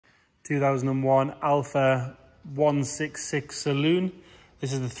2001 Alfa 166 Saloon.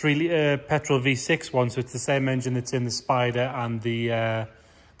 This is the 3-litre petrol V6 one, so it's the same engine that's in the Spider and the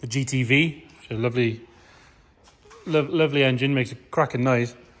GTV. Which is a lovely engine, makes a cracking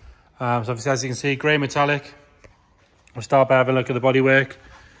noise. So obviously, as you can see, grey metallic. We'll start by having a look at the bodywork.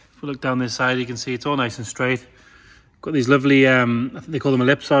 If we look down this side, you can see it's all nice and straight. Got these lovely, I think they call them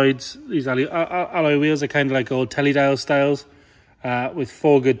ellipsoids. These alloy wheels are kind of like old teledial styles, with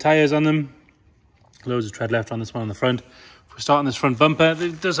 4 good tyres on them. Loads of tread left on this one on the front. If we start on this front bumper,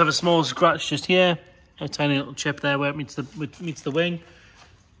 it does have a small scratch just here. A tiny little chip there where it meets the wing.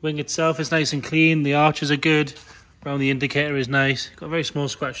 Wing itself is nice and clean. The arches are good. Around the indicator is nice. Got a very small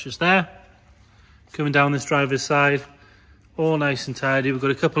scratch just there. Coming down this driver's side, all nice and tidy. We've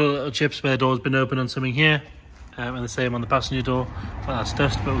got a couple of little chips where the door's been open on something here. And the same on the passenger door. Well, that's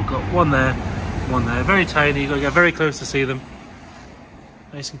dust, but we've got one there. Very tiny. You've got to get very close to see them.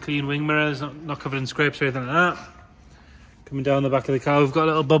 Nice and clean wing mirrors, not covered in scrapes or anything like that. Coming down the back of the car, we've got a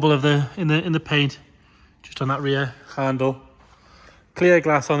little bubble of in the paint, just on that rear handle. Clear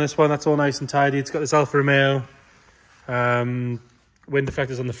glass on this one. That's all nice and tidy. It's got this Alfa Romeo wind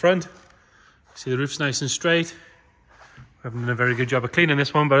deflectors on the front. See, the roof's nice and straight. We haven't done a very good job of cleaning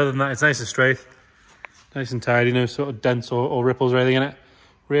this one, but other than that, it's nice and straight. Nice and tidy, no sort of dents or ripples or anything in it.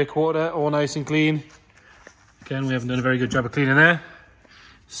 Rear quarter, all nice and clean. Again, we haven't done a very good job of cleaning there.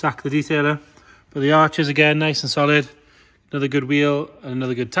 Sack the detailer. But the arches, again, nice and solid. Another good wheel and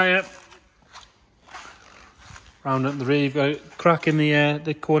another good tyre. Round up the rear, you've got a crack in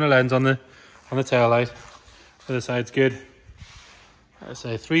the corner lens on the tail light. Other side's good. That's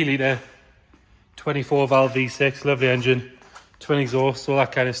a 3-litre, 24-valve V6, lovely engine. Twin exhaust, all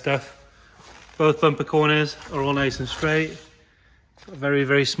that kind of stuff. Both bumper corners are all nice and straight. Got a very,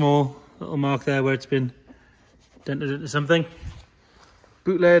 very small little mark there where it's been dented into something.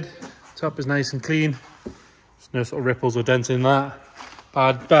 Boot lid, top is nice and clean. There's no sort of ripples or dents in that.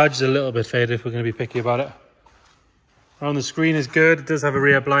 Badge is a little bit faded if we're going to be picky about it. Around the screen is good. It does have a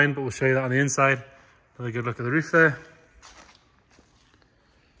rear blind, but we'll show you that on the inside. Another good look at the roof there.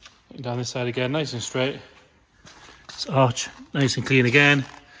 Looking down this side again, nice and straight. This arch, nice and clean again.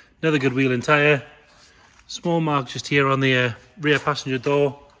 Another good wheel and tyre. Small mark just here on the rear passenger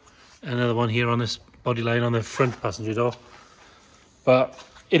door. Another one here on this body line on the front passenger door. But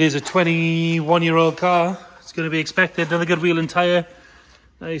it is a 21-year-old car. It's going to be expected. Another good wheel and tyre.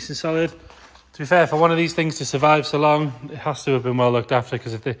 Nice and solid. To be fair, for one of these things to survive so long, it has to have been well looked after,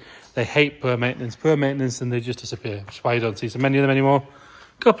 because if they hate poor maintenance, and they just disappear, which is why you don't see so many of them anymore.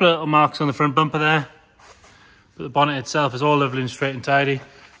 A couple of little marks on the front bumper there. But the bonnet itself is all lovely and straight and tidy.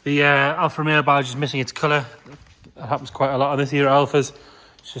 The Alfa Romeo badge is missing its colour. That happens quite a lot on this era Alphas.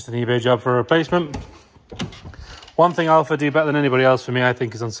 It's just an eBay job for a replacement. One thing Alfa do better than anybody else for me, I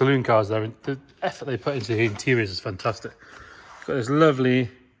think, is on saloon cars though. The effort they put into the interiors is fantastic. Got this lovely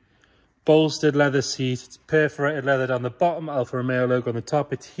bolstered leather seat. It's perforated leather down the bottom, Alfa Romeo logo on the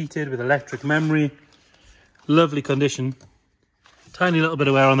top. It's heated with electric memory. Lovely condition. Tiny little bit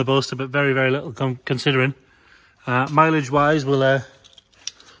of wear on the bolster, but very, very little considering. Mileage wise, we'll have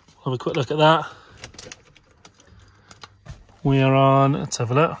a quick look at that. We are on, let's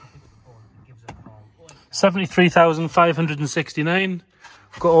have a look, 73,569.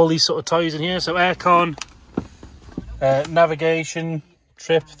 Got all these sort of toys in here. So aircon, navigation,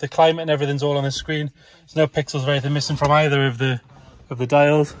 trip, the climate and everything's all on the screen. There's no pixels or anything missing from either of the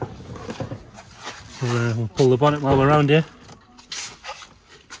dials. We'll pull the bonnet while we're around here.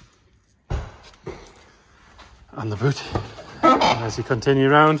 And the boot. And as you continue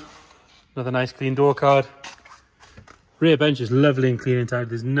around, another nice clean door card. Rear bench is lovely and clean and tidy.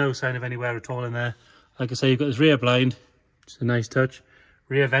 There's no sign of any wear at all in there. Like I say, you've got this rear blind, which is a nice touch.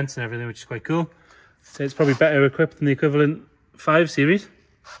 Rear vents and everything, which is quite cool. So it's probably better equipped than the equivalent 5 Series.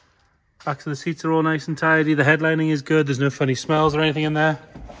 Backs of the seats are all nice and tidy. The headlining is good. There's no funny smells or anything in there.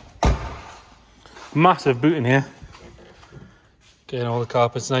 Massive boot in here. Getting all the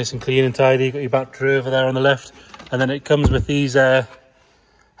carpets nice and clean and tidy. You've got your battery over there on the left. And then it comes with these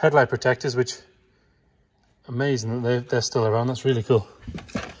headlight protectors, which amazing that they're still around. That's really cool.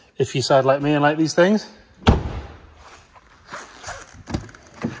 If you side like me and like these things.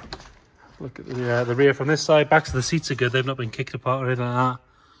 Look at the rear from this side. Backs of the seats are good. They've not been kicked apart or anything like that.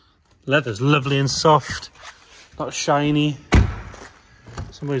 Leather's lovely and soft. Not shiny.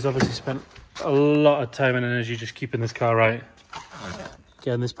 Somebody's obviously spent a lot of time and energy just keeping this car right.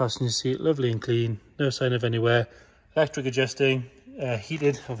 Again, this passenger seat, lovely and clean. No sign of anywhere. Electric adjusting,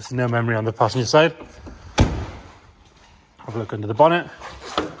 heated. Obviously no memory on the passenger side. Have a look under the bonnet.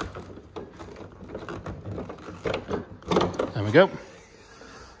 There we go.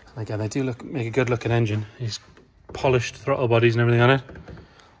 And again, they do make a good looking engine. These polished throttle bodies and everything on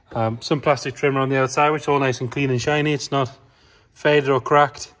it. Some plastic trim around the outside, which is all nice and clean and shiny. It's not faded or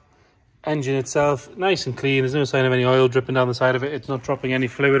cracked. Engine itself, nice and clean. There's no sign of any oil dripping down the side of it. It's not dropping any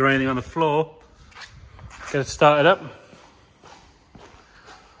fluid or anything on the floor. Get it started up.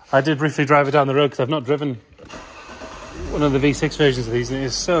 I did briefly drive it down the road because I've not driven one of the V6 versions of these, and it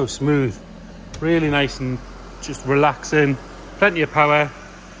is so smooth. Really nice and just relaxing. Plenty of power.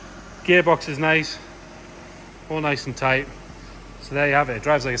 Gearbox is nice. All nice and tight. So there you have it. It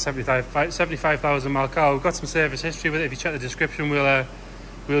drives like a 75,000 mile car. We've got some service history with it. If you check the description, we'll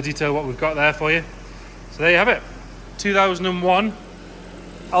detail what we've got there for you. So there you have it. 2001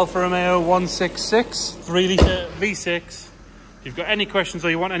 Alfa Romeo 166 3 litre V6. If you've got any questions or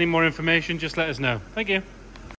you want any more information, just let us know. Thank you.